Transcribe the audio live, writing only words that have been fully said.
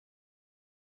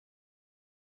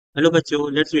Hello bachcho,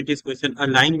 let's read this question. A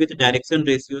line with direction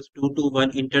ratios 2 to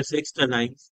 1 intersects the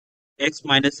lines x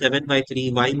minus 7 by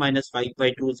 3, y minus 5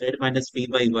 by 2, z minus 3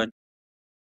 by 1,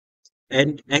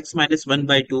 and x minus 1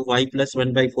 by 2, y plus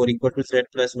 1 by 4 equal to z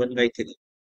plus 1 by 3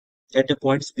 at the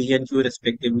points P and Q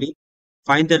respectively.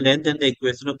 Find the length and the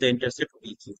equation of the intercept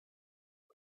PQ.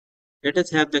 Let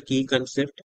us have the key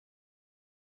concept.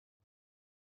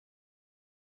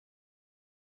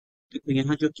 देखो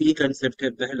यहाँ जो key concept है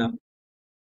पहला,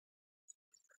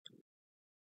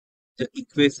 the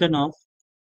equation of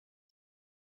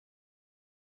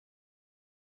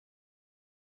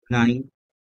line,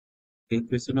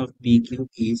 equation of PQ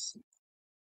is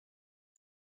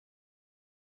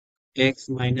x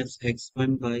minus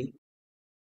x1 by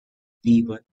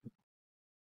b1,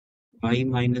 y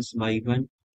minus y1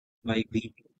 by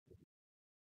b2,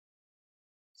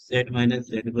 z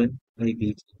minus z1 by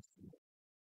b2,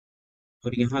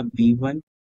 और यहाँ b1,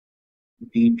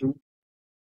 b2,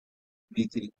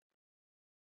 b3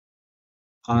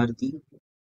 are the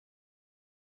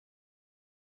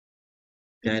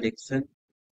direction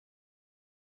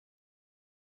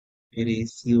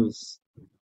ratios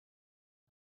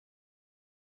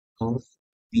of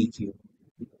PQ.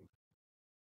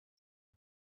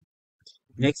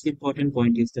 Next important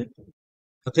point is that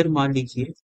अगर मान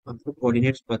लीजिए आपको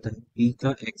coordinates पता है P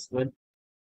का x1,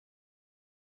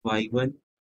 y1,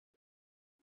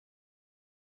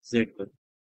 z1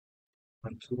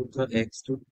 और Q का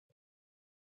x2,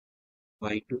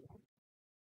 y2,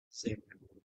 z2.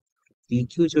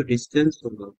 PQ जो डिस्टेंस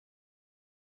होगा,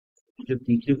 जो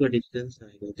PQ का डिस्टेंस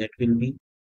आएगा that will be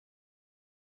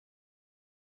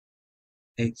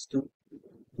x2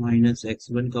 minus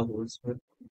x1 का whole square,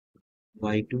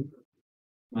 y2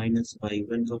 minus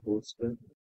y1 का whole square,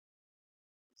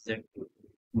 z2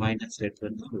 minus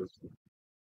z1 का whole square.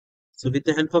 So with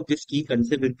the help of this key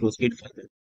concept, we'll proceed further.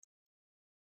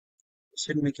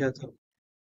 Question में क्या था?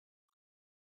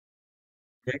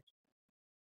 That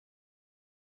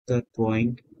the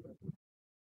point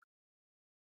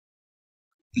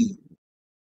P,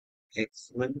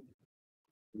 x1,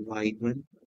 y1,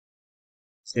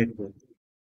 z1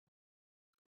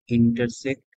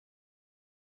 intersect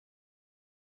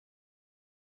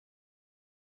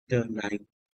the line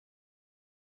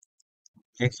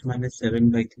x minus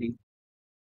 7 by 3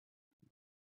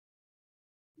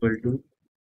 equal to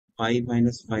y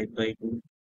minus 5 by 2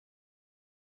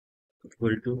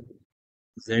 equal to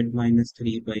z minus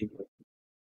 3 by 1 equal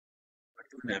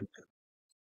to lambda.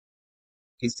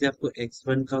 इससे आपको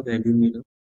x1 का value मिला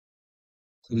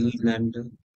 3 lambda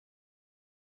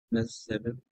plus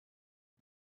 7,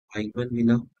 y1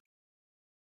 मिला,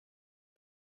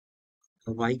 तो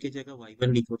y की जगह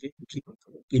y1 लिखोगे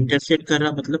क्योंकि इंटरसेक्ट कर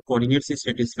रहा मतलब कोऑर्डिनेट से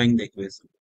सेटिस्फाइंग द इक्वेशन.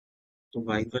 तो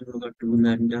y1 होगा 2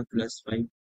 lambda plus 5,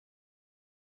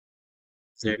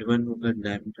 z1 होगा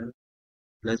lambda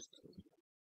प्लस,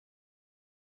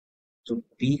 तो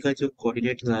p का जो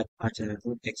कोऑर्डिनेट आ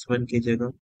जाएगा x1 की जगह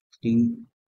 3,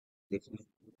 देखिए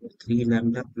 3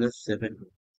 lambda plus 7,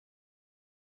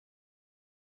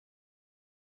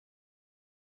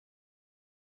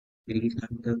 3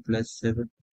 lambda plus 7,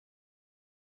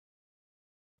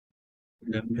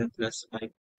 lambda plus 5,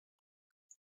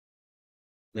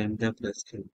 lambda plus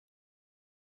 3.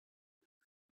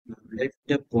 Now let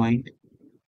the point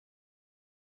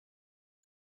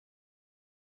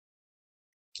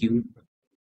q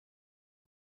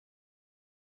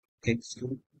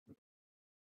x2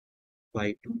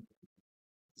 y2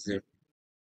 z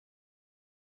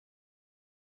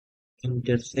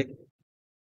intersect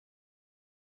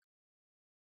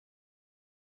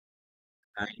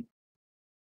line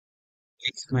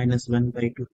x minus 1 by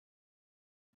 2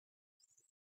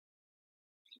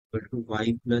 equal to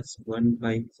y plus 1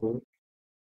 by 4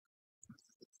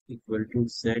 equal to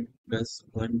z plus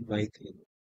 1 by 3.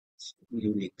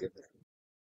 You लिख देता है.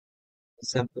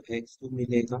 इससे आपको x2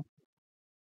 मिलेगा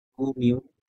 2 mu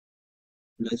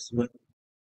plus 1,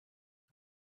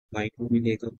 y2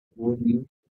 मिलेगा 4 mu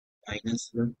minus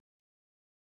 1,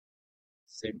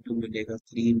 z2 मिलेगा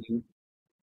 3 mu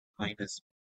minus 1.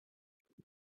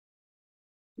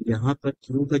 यहाँ पर q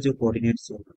का जो कोऑर्डिनेट्स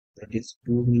होगा that is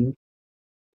 2 mu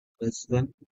plus 1,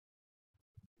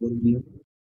 4 mu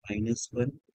minus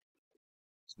 1,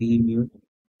 3 mu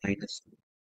minus 1.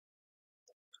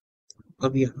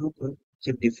 अब यहाँ पर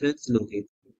जब डिफरेंस लोगे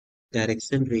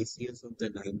direction ratios of the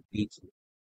line PQ,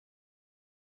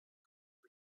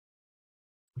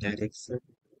 direction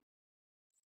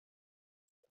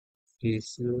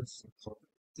ratios of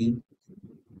the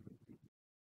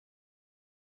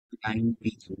line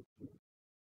PQ,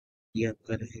 ये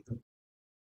आपका रहेगा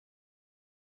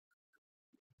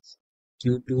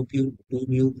Q2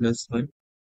 mu plus 1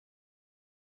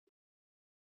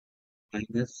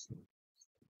 minus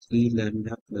 3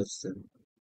 lambda plus 7.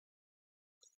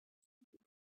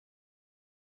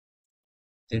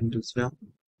 Then दूसरा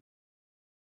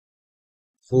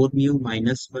 4 mu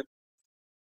minus 1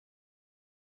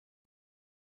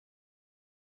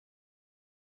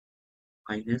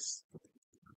 minus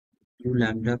 2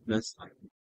 lambda plus 1.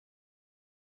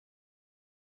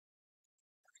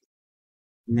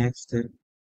 Next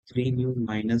 3 mu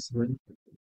minus 1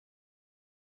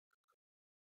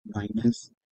 minus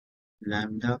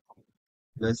lambda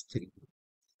plus 3.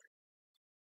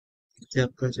 इससे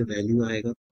आपका जो value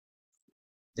आएगा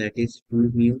that is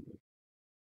 2 mu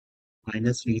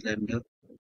minus 3 lambda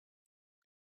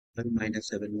 1 minus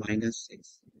 7 minus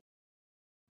 6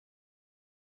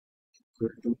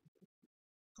 equal to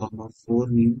 4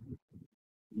 mu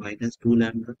minus 2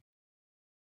 lambda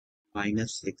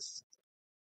minus 6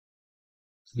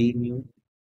 3 mu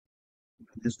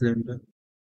minus lambda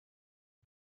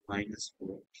minus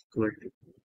 4 equal to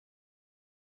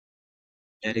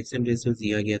direction ratio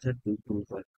दिया गया था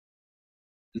 2:1.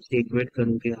 इसे equate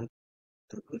करोगे आप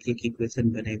तो एक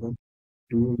इक्वेशन बनेगा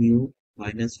 2 mu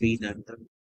minus 3 lambda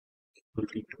equal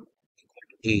to 2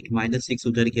 8 minus 6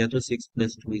 उधर गया तो 6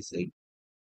 plus 2 is 8.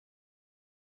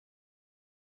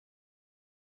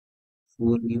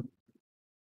 4 mu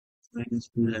minus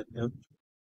 2 lambda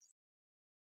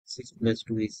 6 plus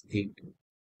 2 is 8.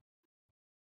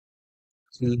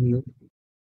 3 mu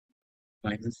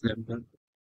minus lambda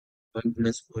 1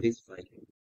 plus 4 is 5.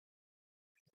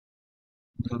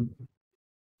 तो हम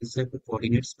इससे आपको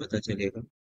कोऑर्डिनेट्स पता चलेगा.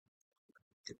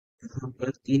 यहाँ पर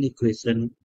तीन इक्वेशन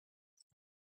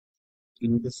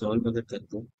तीनों को सॉल्व अगर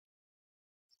करते हैं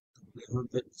तो यहाँ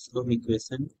पर इसको हम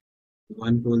इक्वेशन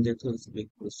 1 बोल देते हैं, इसको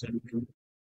इक्वेशन 2,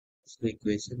 इसको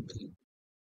equation 3.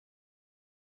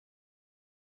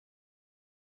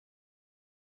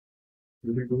 We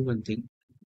will do one thing.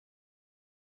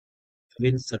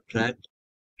 We will subtract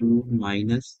 2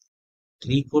 minus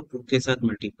 3 को 2 के साथ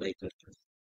मल्टीप्लाई करते हैं.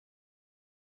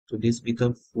 So this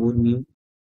becomes 4 mu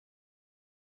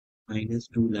minus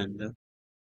 2 lambda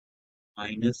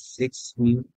minus 6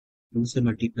 mu 2 से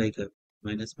मल्टीप्लाई कर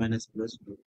minus minus plus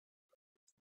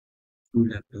 2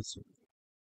 lambda so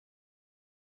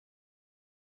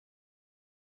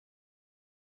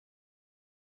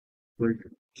equal to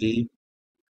 8.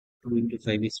 2 into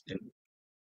 5 is 10.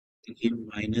 Again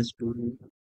minus 2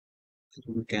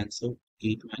 will cancel.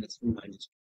 8 minus 2 minus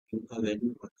 2 का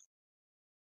value 1.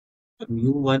 अब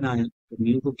mu 1 आया तो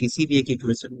म्यू को किसी भी एक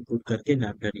इक्वेशन में पुट करके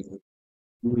लैम्डा निकालो.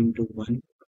 2 into 1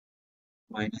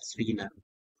 minus 3 lambda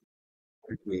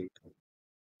equal to 8.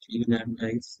 3 lambda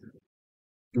is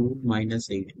 2 minus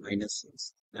 8 minus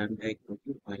 6 lambda equal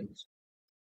to minus.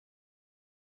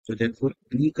 So therefore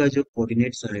p का जो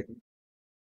कोऑर्डिनेट्स आएगा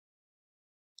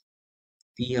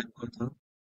p आपका था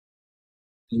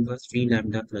p was 3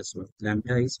 lambda plus 1.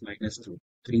 Lambda is minus 2.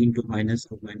 3 into minus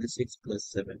 4 minus 6 plus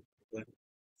 7 1.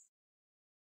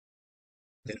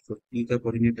 Therefore p का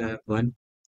coordinate आया 1.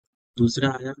 दूसरा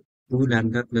आया 2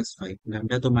 lambda plus 5.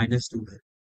 lambda तो minus 2 है.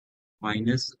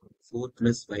 minus 4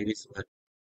 plus 5 is 1.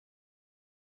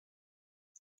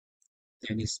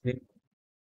 then इसमें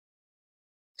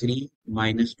 3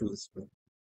 minus 2 is 1.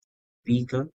 p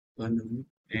का 1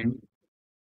 एंड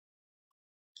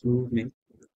q में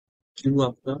q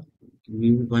आपका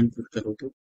mu 1 पुट करोगे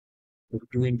तो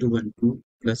 2 into 1 2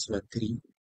 plus 1 3.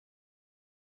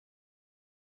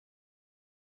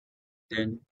 then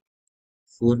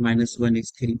 4 minus 1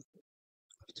 is 3.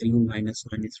 3 minus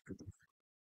 1 is 2.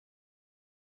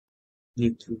 ये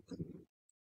through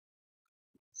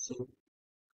so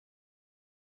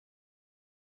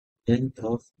length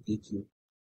of PQ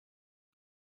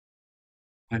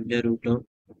under root of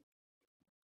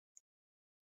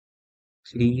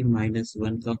 3 minus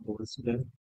 1 का होल स्क्वायर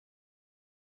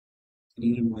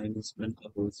 3 minus 1 का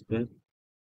whole square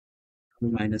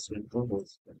 2 minus 1 का होल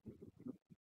स्क्वायर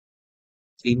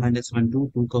 3 minus 1 2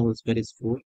 2 का whole square is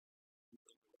 4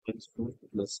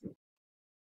 plus 1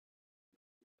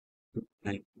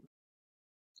 9.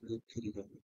 So 3.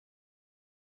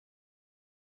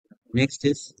 Next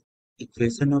is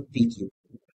equation of PQ.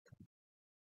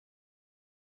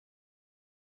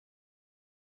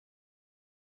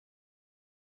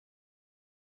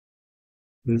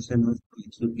 Equation of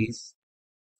PQ is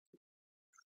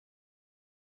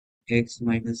x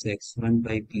minus x1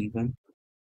 by p1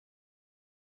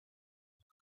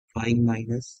 5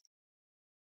 minus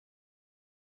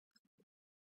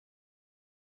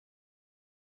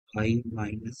y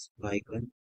minus y1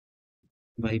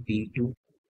 by b2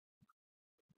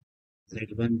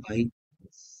 z1 by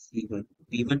C1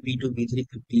 B1 B2 B3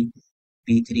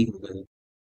 B3 होगा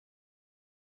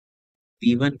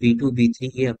B1 B2 B3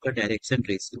 ये आपका direction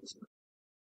ratio है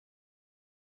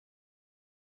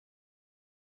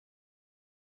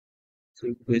तो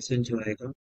equation जो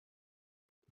आएगा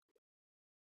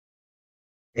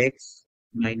x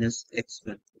minus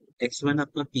x1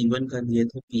 आपका P1 का लिए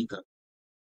थे P का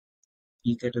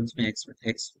टर्म्स में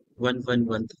x1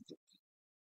 था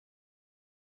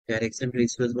direction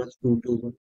ratio was 2 to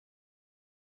 1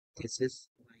 this is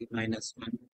y minus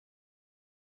 1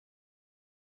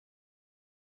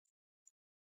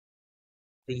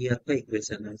 तो ये आपका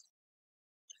इक्वेशन है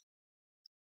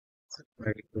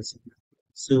right equation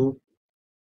so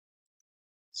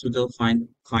the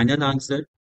final answer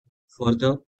for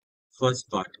the first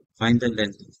part find the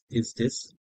length is this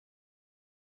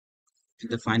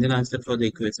the final answer for the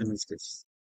equation is this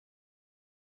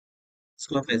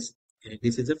इसको आप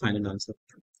this is the final answer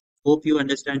hope you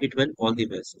understand it well all the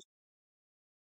best